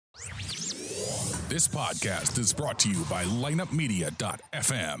This podcast is brought to you by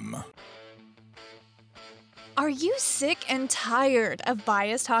lineupmedia.fm. Are you sick and tired of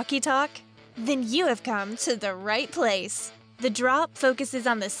biased hockey talk? Then you have come to the right place. The Drop focuses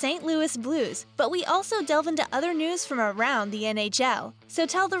on the St. Louis Blues, but we also delve into other news from around the NHL. So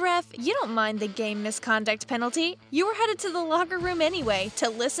tell the ref you don't mind the game misconduct penalty. You were headed to the locker room anyway to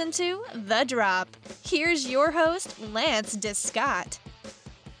listen to The Drop. Here's your host, Lance Descott.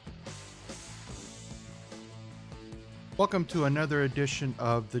 Welcome to another edition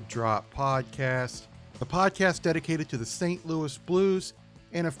of The Drop Podcast, a podcast dedicated to the St. Louis Blues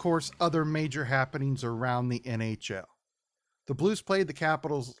and, of course, other major happenings around the NHL. The Blues played the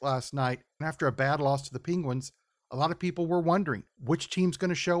Capitals last night, and after a bad loss to the Penguins, a lot of people were wondering which team's going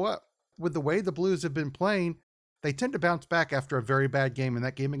to show up. With the way the Blues have been playing, they tend to bounce back after a very bad game, and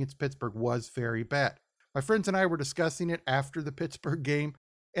that game against Pittsburgh was very bad. My friends and I were discussing it after the Pittsburgh game,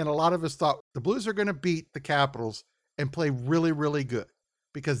 and a lot of us thought the Blues are going to beat the Capitals and play really, really good,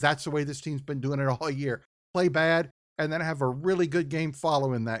 because that's the way this team's been doing it all year. Play bad, and then have a really good game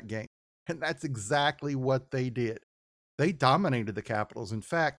following that game. And that's exactly what they did. They dominated the Capitals. In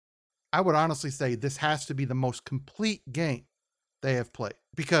fact, I would honestly say this has to be the most complete game they have played,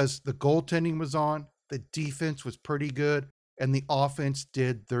 because the goaltending was on, the defense was pretty good, and the offense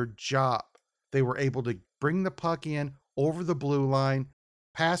did their job. They were able to bring the puck in over the blue line,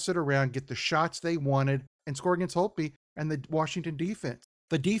 pass it around, get the shots they wanted, and score against Holtby and the Washington defense.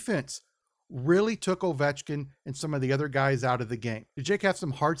 The defense really took Ovechkin and some of the other guys out of the game. Did Jake have some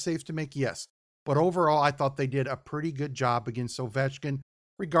hard saves to make? Yes. But overall, I thought they did a pretty good job against Ovechkin,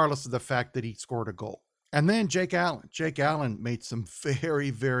 regardless of the fact that he scored a goal. And then Jake Allen. Jake Allen made some very,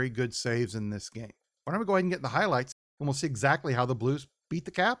 very good saves in this game. Why don't we go ahead and get the highlights, and we'll see exactly how the Blues beat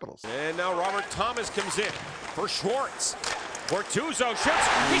the Capitals. And now Robert Thomas comes in for Schwartz. Bortuzzo shoots,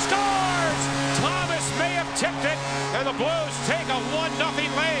 he scores! Thomas may have tipped it, and the Blues take a 1-0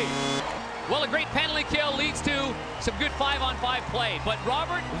 lead. Well, a great penalty kill leads to some good 5-on-5 play, but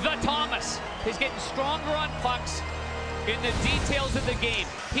Robert the Thomas is getting stronger on pucks in the details of the game.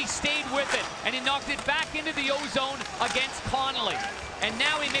 He stayed with it, and he knocked it back into the O-zone against Connolly. And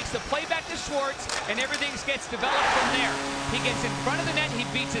now he makes the play back to Schwartz, and everything gets developed from there. He gets in front of the net, he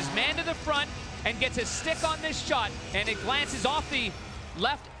beats his man to the front, and gets a stick on this shot, and it glances off the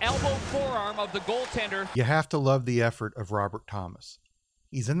left elbow forearm of the goaltender. You have to love the effort of Robert Thomas.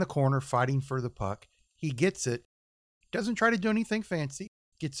 He's in the corner fighting for the puck. He gets it, doesn't try to do anything fancy,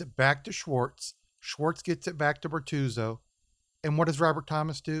 gets it back to Schwartz. Schwartz gets it back to Bortuzzo. And what does Robert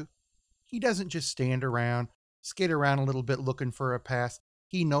Thomas do? He doesn't just stand around, skate around a little bit looking for a pass.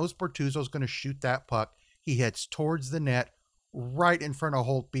 He knows Bortuzzo's going to shoot that puck. He heads towards the net, right in front of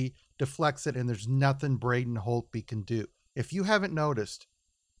Holtby, deflects it, and there's nothing Braden Holtby can do. If you haven't noticed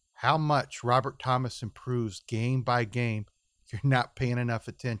how much Robert Thomas improves game by game, you're not paying enough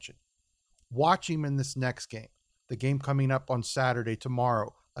attention. Watch him in this next game, the game coming up on Saturday,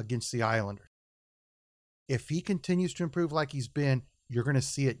 tomorrow, against the Islanders. If he continues to improve like he's been, you're going to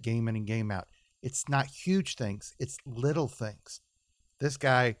see it game in and game out. It's not huge things, it's little things. This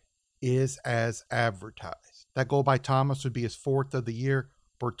guy is as advertised. That goal by Thomas would be his 4th of the year.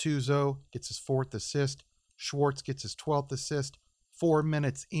 Bortuzzo gets his 4th assist. Schwartz gets his 12th assist. 4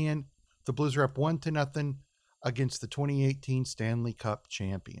 minutes in, the Blues are up 1-0 against the 2018 Stanley Cup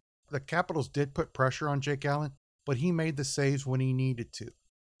champion. The Capitals did put pressure on Jake Allen, but he made the saves when he needed to.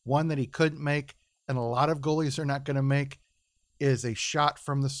 One that he couldn't make, and a lot of goalies are not going to make, is a shot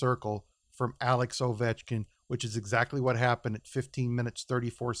from the circle from Alex Ovechkin, which is exactly what happened at 15 minutes,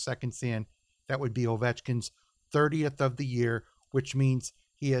 34 seconds in. That would be Ovechkin's 30th of the year, which means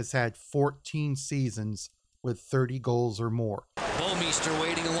he has had 14 seasons with 30 goals or more. Bouwmeester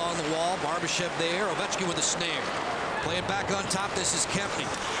waiting along the wall. Barbashev there. Ovechkin with a snare. Playing back on top. This is Kempny.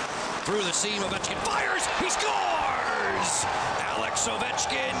 Through the seam. Ovechkin fires. He scores! Alex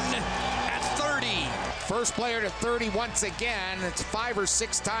Ovechkin at 30. First player to 30 once again. It's 5 or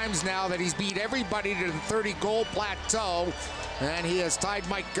 6 times now that he's beat everybody to the 30-goal plateau. And he has tied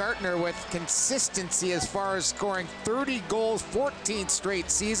Mike Gartner with consistency as far as scoring 30 goals, 14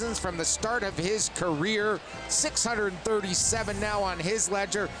 straight seasons from the start of his career. 637 now on his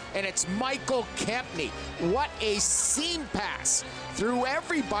ledger, and it's Michael Kempny. What a seam pass through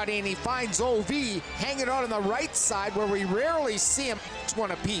everybody, and he finds OV hanging out on the right side where we rarely see him. It's one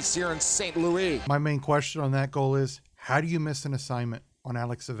apiece here in St. Louis. My main question on that goal is, how do you miss an assignment on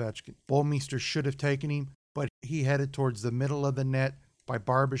Alex Ovechkin? Bouwmeester should have taken him, but he headed towards the middle of the net by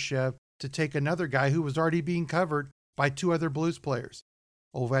Barbashev to take another guy who was already being covered by 2 other Blues players.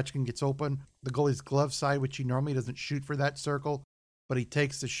 Ovechkin gets open, the goalie's glove side, which he normally doesn't shoot for that circle, but he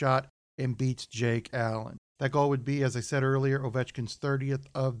takes the shot, and beats Jake Allen. That goal would be, as I said earlier, Ovechkin's 30th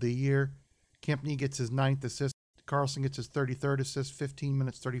of the year. Kempny gets his 9th assist. Carlson gets his 33rd assist, 15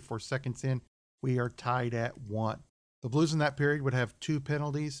 minutes, 34 seconds in. We are tied at 1. The Blues in that period would have 2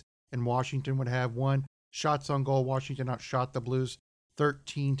 penalties, and Washington would have 1. Shots on goal, Washington outshot the Blues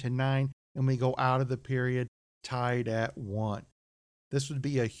 13-9, and we go out of the period tied at 1. This would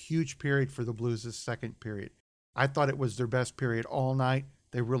be a huge period for the Blues' second period. I thought it was their best period all night.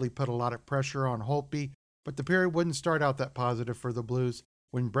 They really put a lot of pressure on Holtby, but the period wouldn't start out that positive for the Blues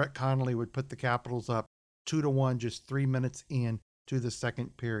when Brett Connolly would put the Capitals up 2-1 just 3 minutes in to the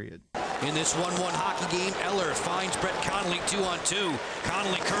second period. In this 1-1 hockey game, Eller finds Brett Connolly 2-on-2.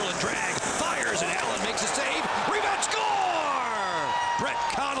 Connolly curl and drag, fires, and Allen makes a save. Rebound, score! Brett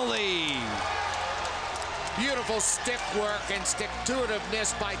Connolly. Beautiful stick work and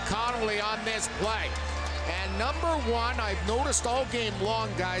stick-to-itiveness by Connolly on this play. And number one, I've noticed all game long,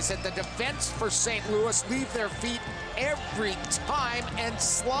 guys, that the defense for St. Louis leave their feet every time and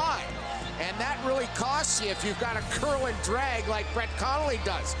slide. And that really costs you if you've got a curl and drag like Brett Connolly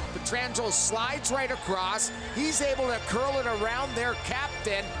does. Pietrangelo slides right across. He's able to curl it around their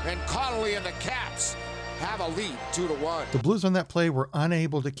captain, and Connolly and the Caps have a lead 2-1. The Blues on that play were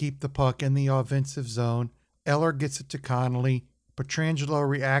unable to keep the puck in the offensive zone. Eller gets it to Connolly. Pietrangelo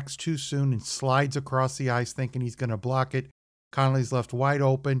reacts too soon and slides across the ice thinking he's going to block it. Connolly's left wide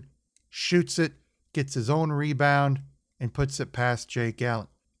open, shoots it, gets his own rebound, and puts it past Jake Allen.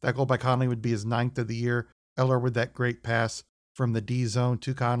 That goal by Connolly would be his 9th of the year. Eller with that great pass from the D zone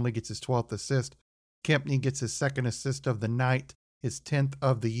to Connolly gets his 12th assist. Kempny gets his 2nd assist of the night, his 10th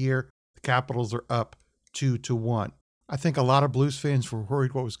of the year. The Capitals are up 2-1. I think a lot of Blues fans were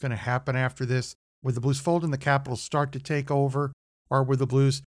worried what was going to happen after this. Would the Blues fold and the Capitals start to take over, or would the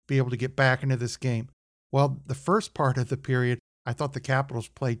Blues be able to get back into this game? Well, the first part of the period, I thought the Capitals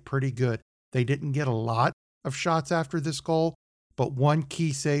played pretty good. They didn't get a lot of shots after this goal, but one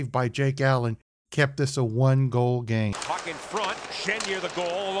key save by Jake Allen kept this a 1-goal game. Puck in front, Schenn near the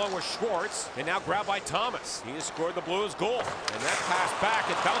goal along with Schwartz, and now grabbed by Thomas. He has scored the Blues goal, and that pass back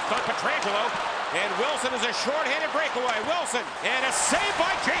and bounced on Pietrangelo, and Wilson is a short-handed breakaway. Wilson, and a save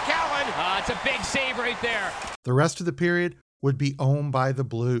by Jake Allen. It's a big save right there. The rest of the period would be owned by the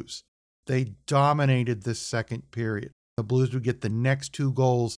Blues. They dominated this second period. The Blues would get the next 2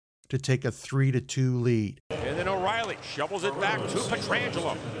 goals to take a 3-2 lead. And then O'Reilly shovels it back to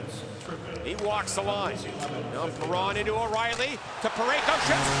Pietrangelo. He walks the line. Now Perron into O'Reilly to Parayko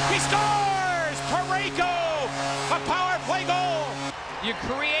shoots. He scores! Parayko! A power play goal! You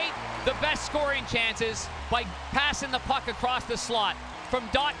create the best scoring chances by passing the puck across the slot from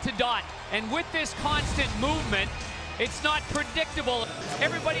dot to dot. And with this constant movement, it's not predictable.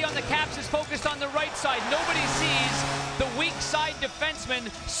 Everybody on the Caps is focused on the right side. Nobody sees the weak side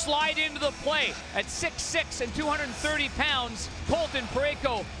defenseman slide into the play. At 6'6" and 230 pounds, Colton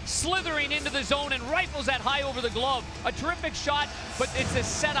Parayko slithering into the zone and rifles that high over the glove. A terrific shot, but it's the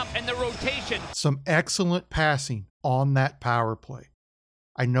setup and the rotation. Some excellent passing on that power play.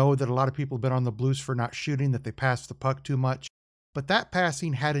 I know that a lot of people have been on the Blues for not shooting, that they passed the puck too much, but that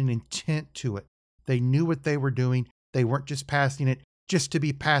passing had an intent to it. They knew what they were doing. They weren't just passing it just to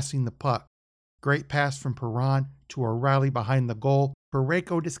be passing the puck. Great pass from Perron to O'Reilly behind the goal.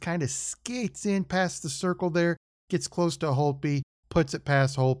 Parayko just kind of skates in past the circle there, gets close to Holtby, puts it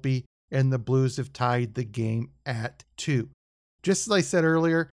past Holtby, and the Blues have tied the game at 2. Just as I said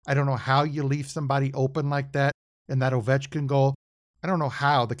earlier, I don't know how you leave somebody open like that in that Ovechkin goal. I don't know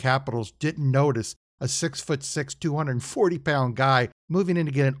how the Capitals didn't notice a 6'6", 240-pound guy moving in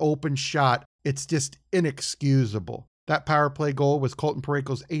to get an open shot. It's just inexcusable. That power play goal was Colton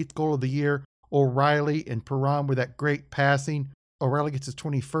Parayko's 8th goal of the year. O'Reilly and Perron with that great passing. O'Reilly gets his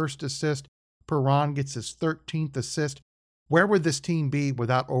 21st assist. Perron gets his 13th assist. Where would this team be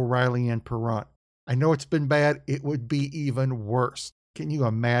without O'Reilly and Perron? I know it's been bad. It would be even worse. Can you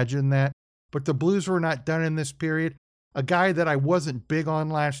imagine that? But the Blues were not done in this period. A guy that I wasn't big on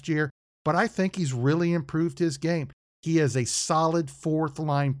last year, but I think he's really improved his game. He is a solid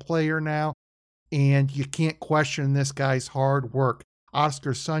 4th-line player now, and you can't question this guy's hard work.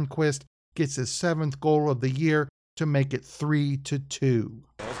 Oskar Sundqvist gets his 7th goal of the year to make it 3-2.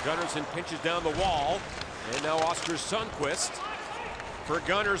 As Gunnarsson pinches down the wall, and now Oskar Sundqvist for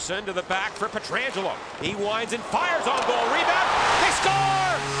Gunnarsson to the back for Pietrangelo. He winds and fires on goal. Rebound. They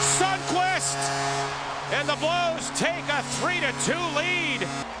score! Sundqvist! And the Blues take a 3-2 lead.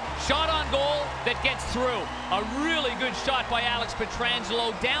 Shot on goal that gets through. A really good shot by Alex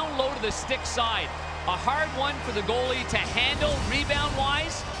Pietrangelo down low to the stick side. A hard one for the goalie to handle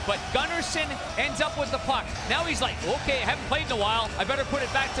rebound-wise, but Gunnarsson ends up with the puck. Now he's like, okay, I haven't played in a while. I better put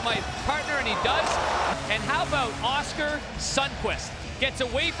it back to my partner, and he does. And how about Oskar Sundqvist? Gets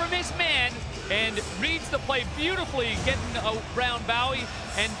away from his man and reads the play beautifully, getting around Bowie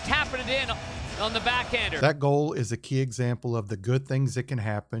and tapping it in on the backhander. That goal is a key example of the good things that can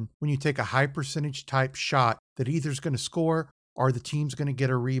happen when you take a high percentage type shot that either is going to score or the team's going to get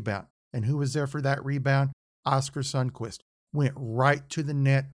a rebound. And who was there for that rebound? Oskar Sundqvist. Went right to the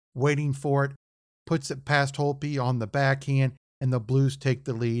net, waiting for it, puts it past Holtby on the backhand, and the Blues take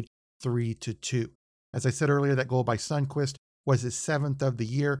the lead 3-2. As I said earlier, that goal by Sundqvist was his 7th of the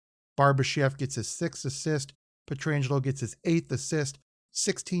year. Barbashev gets his 6th assist. Pietrangelo gets his 8th assist.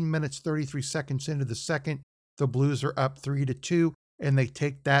 16 minutes, 33 seconds into the second, the Blues are up 3-2, and they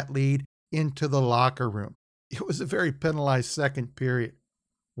take that lead into the locker room. It was a very penalized second period.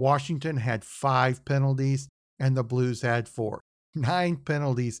 Washington had 5 penalties, and the Blues had 4. 9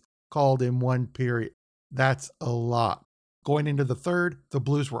 penalties called in one period. That's a lot. Going into the third, the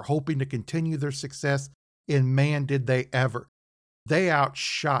Blues were hoping to continue their success, and man, did they ever. They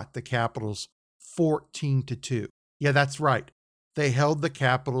outshot the Capitals 14-2. Yeah, that's right. They held the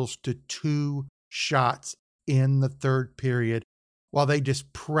Capitals to 2 shots in the third period while they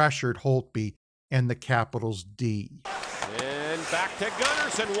just pressured Holtby and the Capitals D. And back to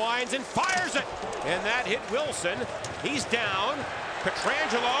Gunnarsson, winds and fires it. And that hit Wilson. He's down.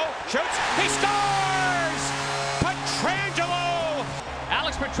 Pietrangelo shoots. He scores! Pietrangelo!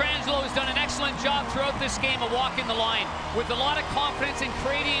 Alex Pietrangelo has done an excellent job throughout this game of walking the line with a lot of confidence in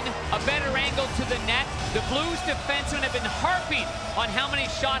creating a better angle to the net. The Blues defensemen have been harping on how many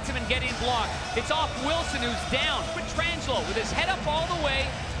shots have been getting blocked. It's off Wilson, who's down. Pietrangelo with his head up all the way,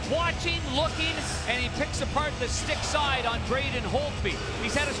 watching, looking, and he picks apart the stick side on Braden Holtby.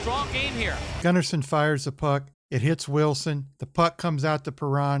 He's had a strong game here. Gunnarsson fires the puck. It hits Wilson. The puck comes out to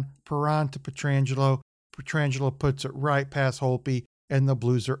Perron. Perron to Pietrangelo. Pietrangelo puts it right past Holtby, and the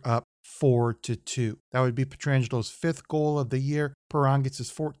Blues are up 4-2. That would be Pietrangelo's 5th goal of the year. Perron gets his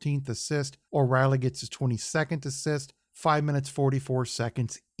 14th assist. O'Reilly gets his 22nd assist. 5 minutes, 44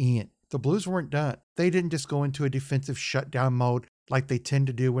 seconds in. The Blues weren't done. They didn't just go into a defensive shutdown mode like they tend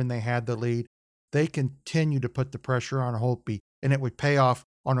to do when they had the lead. They continued to put the pressure on Holtby, and it would pay off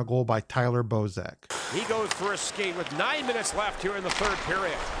on a goal by Tyler Bozak. He goes for a skate with 9 minutes left here in the third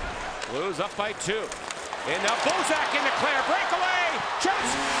period. Blues up by 2. And now Bozak in the clear. Breakaway!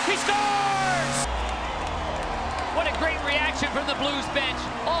 Shoots! He scores! What a great reaction from the Blues bench.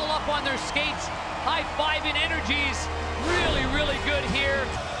 All up on their skates. High-fiving energies. Really, really good here.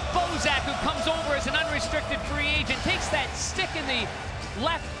 Bozak, who comes over as an unrestricted free agent, takes that stick in the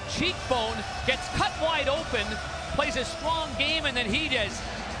left cheekbone, gets cut wide open, plays a strong game, and then he does.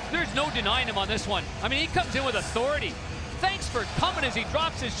 There's no denying him on this one. I mean, he comes in with authority. Thanks for coming as he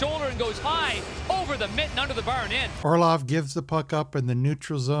drops his shoulder and goes high over the mitten under the bar and in. Orlov gives the puck up in the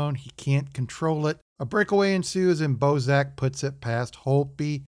neutral zone. He can't control it. A breakaway ensues and Bozak puts it past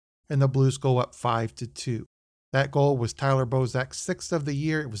Holtby, and the Blues go up 5-2. That goal was Tyler Bozak's 6th of the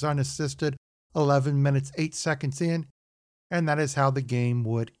year. It was unassisted, 11 minutes, 8 seconds in, and that is how the game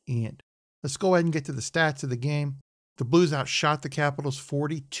would end. Let's go ahead and get to the stats of the game. The Blues outshot the Capitals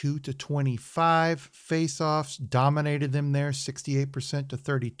 42-25. Face-offs dominated them there, 68% to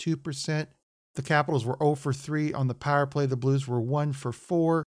 32%. The Capitals were 0 for 3 on the power play. The Blues were 1 for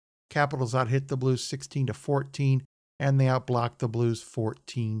 4. Capitals outhit the Blues 16-14, and they outblocked the Blues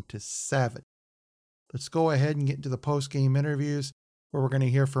 14-7. Let's go ahead and get into the post-game interviews, where we're going to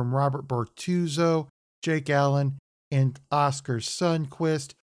hear from Robert Bortuzzo, Jake Allen, and Oskar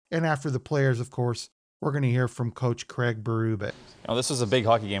Sundqvist. And after the players, of course, we're going to hear from Coach Craig Berube. This was a big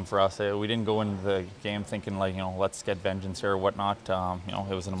hockey game for us. We didn't go into the game thinking like, let's get vengeance here or whatnot.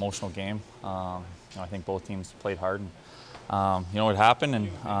 It was an emotional game. I think both teams played hard. And, it happened, and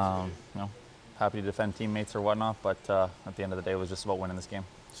happy to defend teammates or whatnot. But at the end of the day, it was just about winning this game.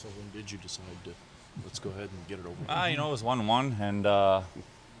 So when did you decide to let's go ahead and get it over? It was 1-1, and I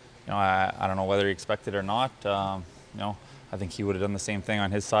don't know whether he expected it or not. I think he would have done the same thing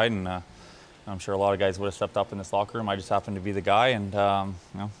on his side, and I'm sure a lot of guys would have stepped up in this locker room. I just happened to be the guy, and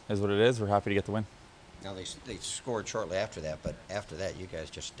is what it is. We're happy to get the win. Now they scored shortly after that, but after that you guys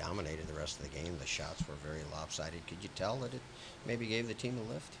just dominated the rest of the game. The shots were very lopsided. Could you tell that it maybe gave the team a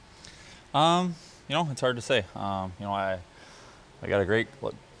lift? It's hard to say. I got a great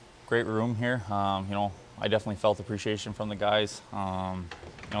room here. I definitely felt appreciation from the guys.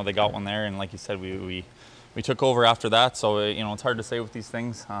 They got one there, and like you said, we took over after that. So it's hard to say with these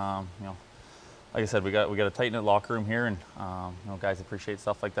things. like I said, we got a tight-knit locker room here, and guys appreciate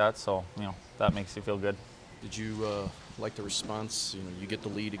stuff like that. So that makes you feel good. Did you like the response? You get the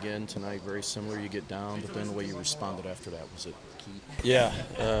lead again tonight, very similar. You get down, but then the way you responded after that, was it key?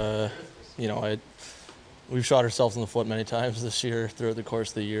 Yeah, we've shot ourselves in the foot many times this year throughout the course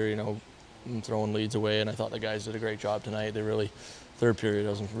of the year. Throwing leads away, and I thought the guys did a great job tonight. Third period, I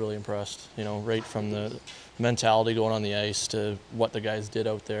was really impressed. Right from the mentality going on the ice to what the guys did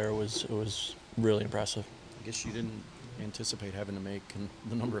out there was really impressive. I guess you didn't anticipate having to make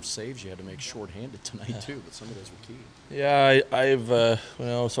the number of saves you had to make shorthanded tonight too, but some of those were key. Yeah, I've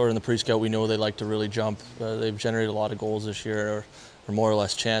sort of in the pre-scout, we know they like to really jump. They've generated a lot of goals this year, or more or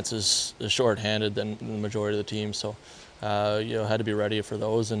less chances shorthanded than the majority of the team. So, had to be ready for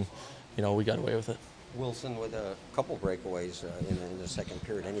those, and we got away with it. Wilson with a couple breakaways in the second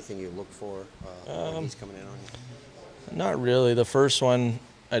period. Anything you look for when he's coming in on you? Not really. The first one,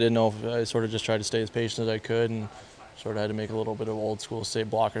 I didn't know if I sort of just tried to stay as patient as I could and sort of had to make a little bit of old school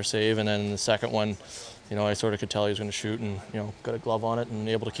blocker save. And then the second one, I sort of could tell he was going to shoot and, got a glove on it and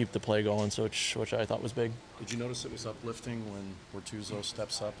able to keep the play going, so which I thought was big. Did you notice it was uplifting when Bortuzzo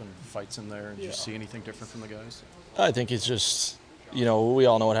steps up and fights in there? Did you see anything different from the guys? I think he's just, we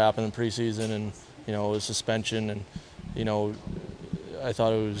all know what happened in preseason and, his suspension, and, I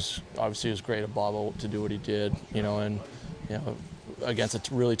thought it was great of Bobo to do what he did, and, against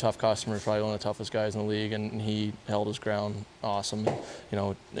a really tough customer, probably one of the toughest guys in the league, and he held his ground awesome.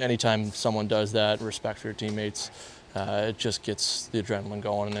 Anytime someone does that, respect for your teammates, it just gets the adrenaline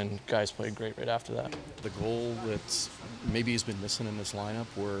going, and then guys played great right after that. The goal that maybe has been missing in this lineup,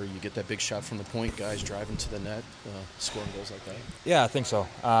 where you get that big shot from the point, guys driving to the net, scoring goals like that. Yeah, I think so.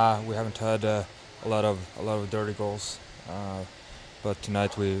 We haven't had a lot of dirty goals, but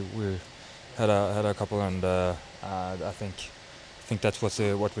tonight we had a couple, and I think that's what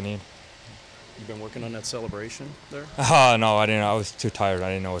we need. You've been working on that celebration there? No, I didn't. I was too tired. I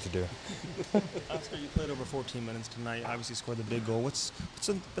didn't know what to do. Oscar, you played over 14 minutes tonight. Obviously scored the big goal. What's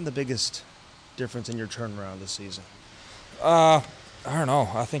been the biggest difference in your turnaround this season? I don't know.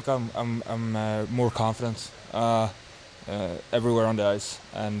 I think I'm more confident everywhere on the ice,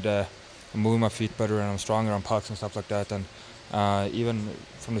 and I'm moving my feet better, and I'm stronger on pucks and stuff like that. And even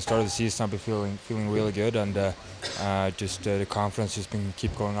from the start of the season, I've been feeling really good, and the confidence just been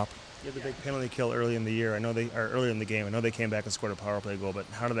keep going up. You had the big penalty kill early in the year. Earlier in the game. I know they came back and scored a power play goal, but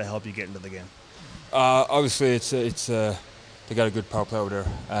how did that help you get into the game? Obviously, it's they got a good power play over there,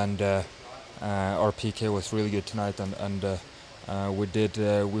 and our PK was really good tonight, and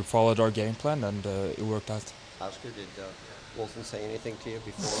we followed our game plan, and it worked out. Oscar, did Wilson say anything to you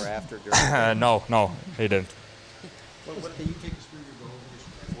before or after? During No, he didn't. What can you take us through your goal?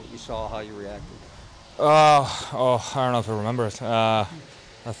 Just what you saw, how you reacted? I don't know if I remember it.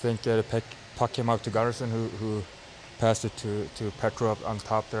 I think the puck came out to Gunnarsson, who passed it to Petro up on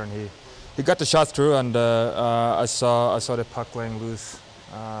top there, and he got the shot through, and I saw the puck laying loose,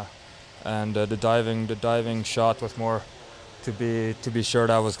 and the diving shot was more to be sure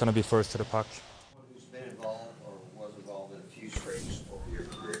that I was going to be first to the puck. Who's been involved or was involved in a few scrapes over your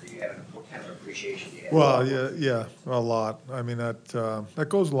career? What kind of appreciation do you have? Well, yeah, a lot. I mean, that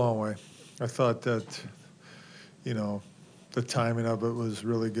goes a long way. I thought that, the timing of it was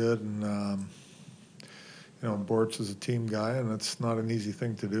really good, and Bortz is a team guy, and it's not an easy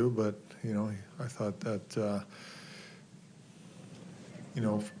thing to do. But I thought that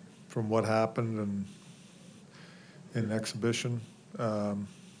from what happened and in exhibition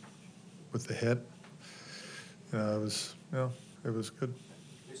with the hit, it was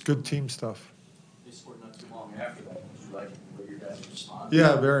good team stuff. They scored not too long after that. Did you like what your guys responded?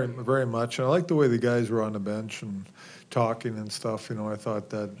 Yeah, very, very much. And I like the way the guys were on the bench and talking and stuff. I thought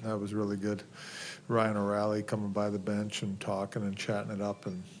that was really good. Ryan O'Reilly coming by the bench and talking and chatting it up,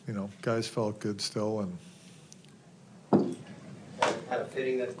 and guys felt good still. And kind of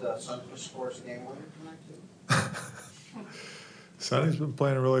fitting that Sundqvist scores the game winner tonight too. Sonny's been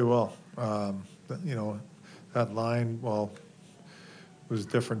playing really well. That line, was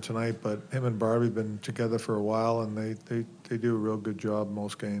different tonight, but him and Barbie been together for a while, and they do a real good job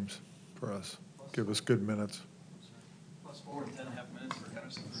most games for us. Give us good minutes. Plus 4 and 10.5 minutes for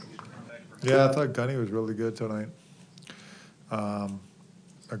Gunnarsson. Yeah, I thought Gunny was really good tonight.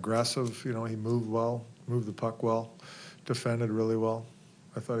 Aggressive, he moved well, moved the puck well, defended really well.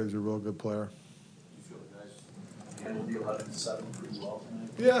 I thought he was a real good player. You feel the guys handled the 11-7 pretty well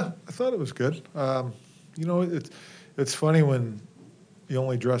tonight? Yeah, I thought it was good. It's funny when you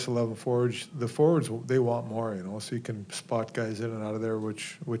only dress 11 forwards. The forwards, they want more, so you can spot guys in and out of there,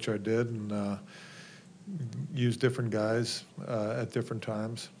 which I did, and use different guys at different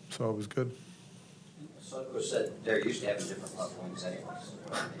times. So it was good. Sutcliffe said they're used to having different left wings anyways. So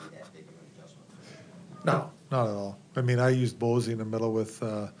maybe that big of an adjustment. No, not at all. I mean, I used Bosey in the middle with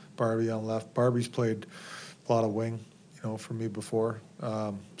Barbie on left. Barbie's played a lot of wing, for me before.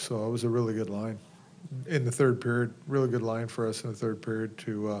 So it was a really good line. In the third period, really good line for us in the third period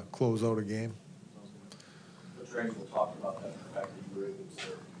to close out a game. Petrangelo talked about that, the fact that you were able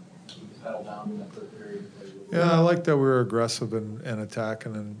to keep the pedal down in that third period. Yeah, I like that we were aggressive and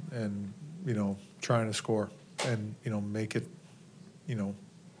attacking and trying to score and, make it,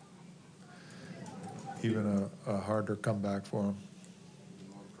 even a harder comeback for them.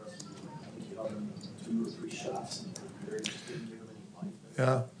 Two or three shots.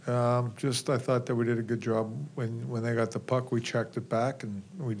 Yeah, I thought that we did a good job. When they got the puck, we checked it back, and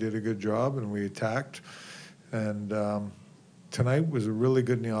we did a good job, and we attacked. And tonight was really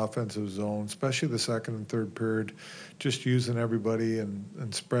good in the offensive zone, especially the second and third period, just using everybody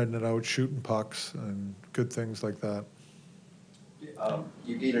and spreading it out, shooting pucks, and good things like that.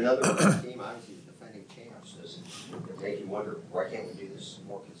 You beat another team, obviously the defending champs. Does it make you wonder, why can't we do this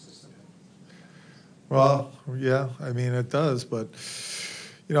more consistently? Well, yeah, I mean, it does, but,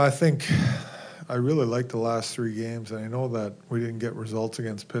 I think I really like the last three games, and I know that we didn't get results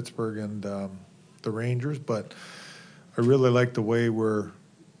against Pittsburgh and the Rangers, but I really like the way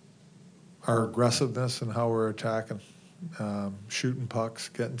our aggressiveness and how we're attacking, shooting pucks,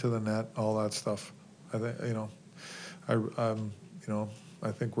 getting to the net, all that stuff. I think,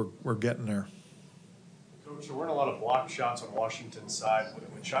 I think we're getting there. Coach, there weren't a lot of blocked shots on Washington's side.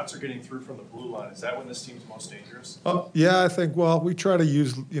 When shots are getting through from the blue line, is that when this team's most dangerous? Yeah, I think, we try to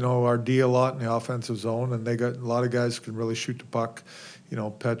use, our D a lot in the offensive zone, and they got a lot of guys who can really shoot the puck,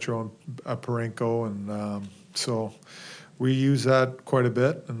 Petro and Parenko, and so we use that quite a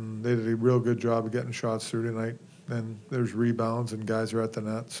bit, and they did a real good job of getting shots through tonight. And there's rebounds, and guys are at the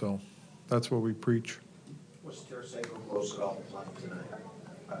net, so that's what we preach. Was Tarasenko close at all tonight?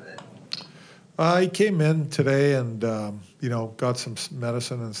 He came in today and, got some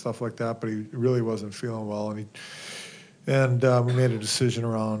medicine and stuff like that, but he really wasn't feeling well. And we made a decision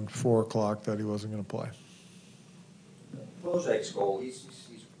around 4 o'clock that he wasn't going to play. Bozak's goal, he's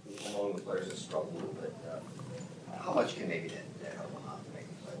one of the players that struggled a little bit. How much can maybe that help him out to make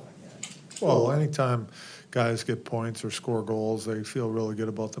him play like that? Well, anytime guys get points or score goals, they feel really good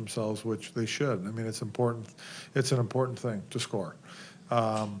about themselves, which they should. I mean, it's important. It's an important thing to score.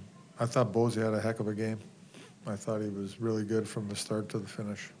 I thought Bosey had a heck of a game. I thought he was really good from the start to the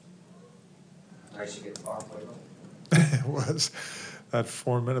finish. Nice to get the power play, though. It was. That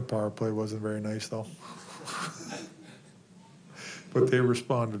 4-minute power play wasn't very nice, though. But they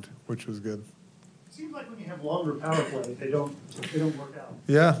responded, which was good. It seems like when you have longer power play, they don't work out.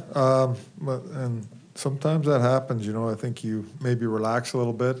 Yeah, and sometimes that happens. I think you maybe relax a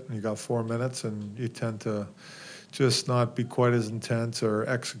little bit, and you got 4 minutes, and you tend to just not be quite as intense or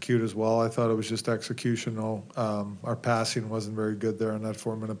execute as well. I thought it was just executional. Our passing wasn't very good there on that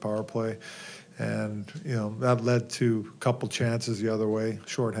 4-minute power play. And, that led to a couple chances the other way,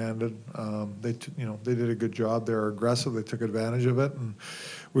 shorthanded. They did a good job. They were aggressive. They took advantage of it, and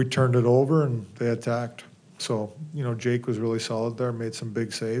we turned it over, and they attacked. So, Jake was really solid there, made some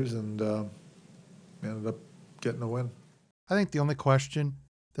big saves, and ended up getting a win. I think the only question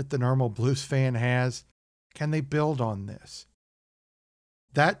that the normal Blues fan has, can they build on this?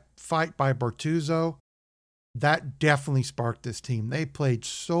 That fight by Bortuzzo, that definitely sparked this team. They played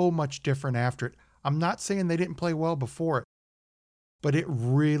so much different after it. I'm not saying they didn't play well before it, but it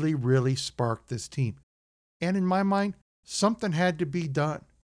really, really sparked this team. And in my mind, something had to be done.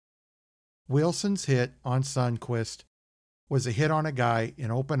 Wilson's hit on Sundqvist was a hit on a guy in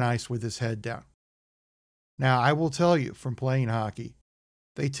open ice with his head down. Now, I will tell you from playing hockey,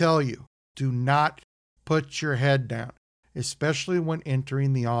 they tell you, do not put your head down, especially when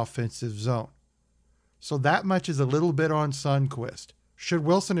entering the offensive zone. So that much is a little bit on Sundqvist. Should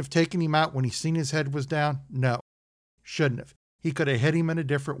Wilson have taken him out when he seen his head was down? No, shouldn't have. He could have hit him in a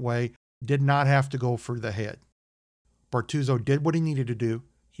different way, did not have to go for the head. Bortuzzo did what he needed to do.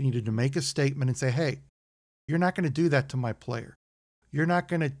 He needed to make a statement and say, hey, you're not going to do that to my player. You're not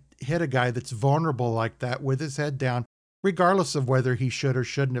going to hit a guy that's vulnerable like that with his head down, regardless of whether he should or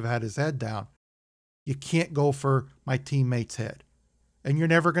shouldn't have had his head down. You can't go for my teammate's head. And you're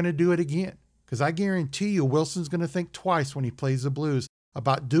never going to do it again. Because I guarantee you Wilson's going to think twice when he plays the Blues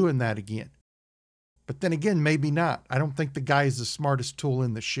about doing that again. But then again, maybe not. I don't think the guy is the smartest tool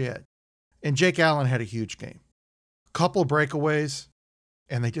in the shed. And Jake Allen had a huge game. Couple breakaways,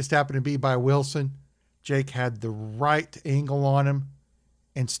 and they just happened to be by Wilson. Jake had the right angle on him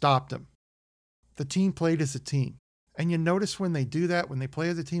and stopped him. The team played as a team. And you notice when they do that, when they play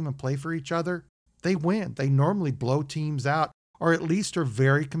as a team and play for each other, they win. They normally blow teams out, or at least are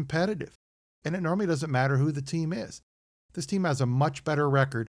very competitive. And it normally doesn't matter who the team is. This team has a much better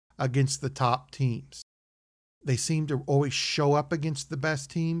record against the top teams. They seem to always show up against the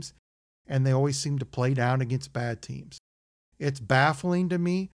best teams, and they always seem to play down against bad teams. It's baffling to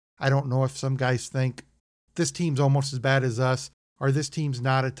me. I don't know if some guys think this team's almost as bad as us, or this team's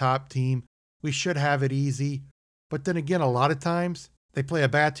not a top team. We should have it easy. But then again, a lot of times they play a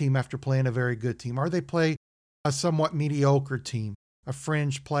bad team after playing a very good team, or they play a somewhat mediocre team, a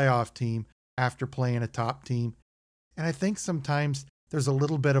fringe playoff team after playing a top team. And I think sometimes there's a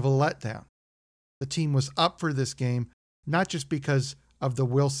little bit of a letdown. The team was up for this game, not just because of the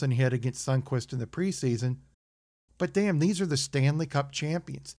Wilson hit against Sundqvist in the preseason, but damn, these are the Stanley Cup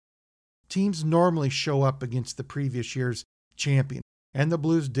champions. Teams normally show up against the previous year's champion, and the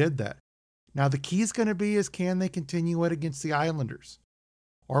Blues did that. Now the key is going to be is, can they continue it against the Islanders?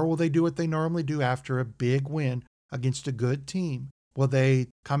 Or will they do what they normally do after a big win against a good team? Will they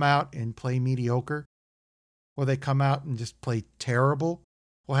come out and play mediocre? Will they come out and just play terrible?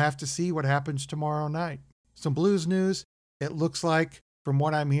 We'll have to see what happens tomorrow night. Some Blues news. It looks like, from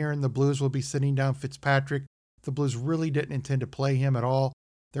what I'm hearing, the Blues will be sitting down Fitzpatrick. The Blues really didn't intend to play him at all.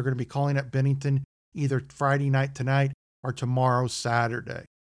 They're going to be calling up Bennington either Friday night tonight or tomorrow, Saturday.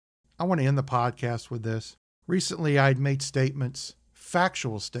 I want to end the podcast with this. Recently, I'd made statements,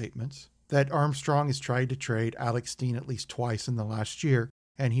 factual statements, that Armstrong has tried to trade Alex Steen at least twice in the last year,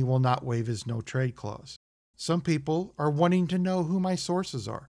 and he will not waive his no-trade clause. Some people are wanting to know who my sources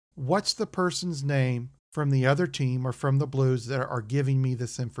are. What's the person's name from the other team or from the Blues that are giving me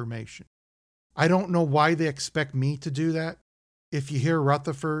this information? I don't know why they expect me to do that. If you hear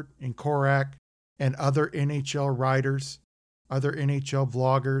Rutherford and Korak and other NHL writers, other NHL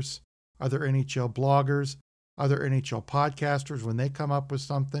vloggers, other NHL bloggers, other NHL podcasters, when they come up with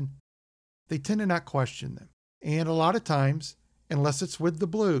something, they tend to not question them. And a lot of times, unless it's with the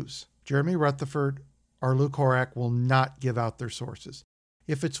Blues, Jeremy Rutherford or Lou Korak will not give out their sources.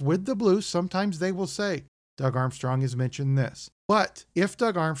 If it's with the Blues, sometimes they will say, Doug Armstrong has mentioned this. But if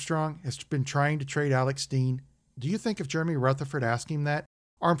Doug Armstrong has been trying to trade Alex Steen, do you think if Jeremy Rutherford asked him that,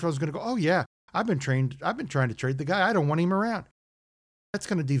 Armstrong's going to go, oh yeah, I've been trying to trade the guy. I don't want him around. That's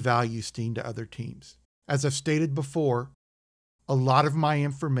going to devalue Steen to other teams. As I've stated before, a lot of my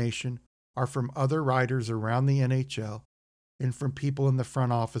information are from other writers around the NHL and from people in the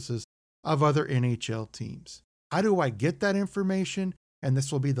front offices of other NHL teams. How do I get that information? And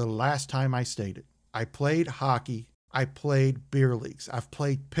this will be the last time I state it. I played hockey. I played beer leagues. I've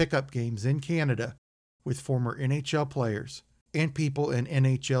played pickup games in Canada with former NHL players and people in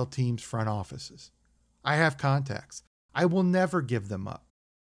NHL teams' front offices. I have contacts. I will never give them up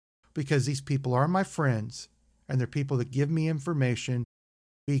because these people are my friends and they're people that give me information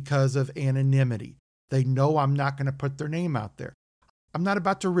because of anonymity. They know I'm not going to put their name out there. I'm not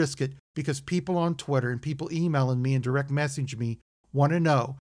about to risk it because people on Twitter and people emailing me and direct message me want to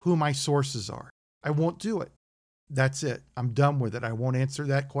know who my sources are. I won't do it. That's it. I'm done with it. I won't answer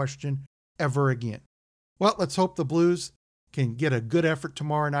that question ever again. Well, let's hope the Blues can get a good effort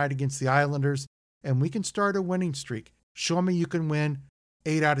tomorrow night against the Islanders and we can start a winning streak. Show me you can win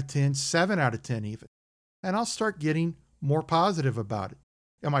 8 out of 10, 7 out of 10 even. And I'll start getting more positive about it.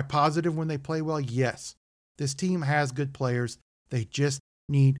 Am I positive when they play well? Yes. This team has good players. They just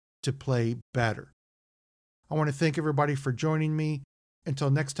need to play better. I want to thank everybody for joining me.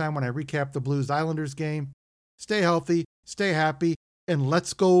 Until next time when I recap the Blues-Islanders game, stay healthy, stay happy, and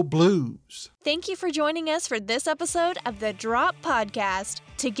let's go Blues. Thank you for joining us for this episode of the Drop Podcast.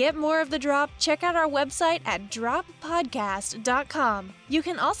 To get more of The Drop, check out our website at droppodcast.com. You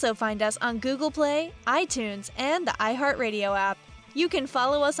can also find us on Google Play, iTunes, and the iHeartRadio app. You can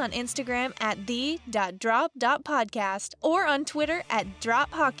follow us on Instagram at the.drop.podcast or on Twitter at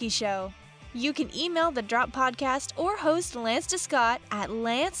Drop Hockey Show. You can email the Drop Podcast or host Lance DeScott at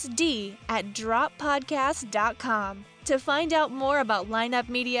lanced@droppodcast.com. To find out more about Lineup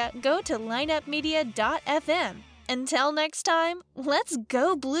Media, go to lineupmedia.fm. Until next time, let's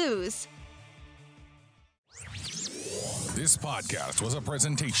go Blues! This podcast was a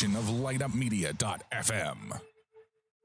presentation of lineupmedia.fm.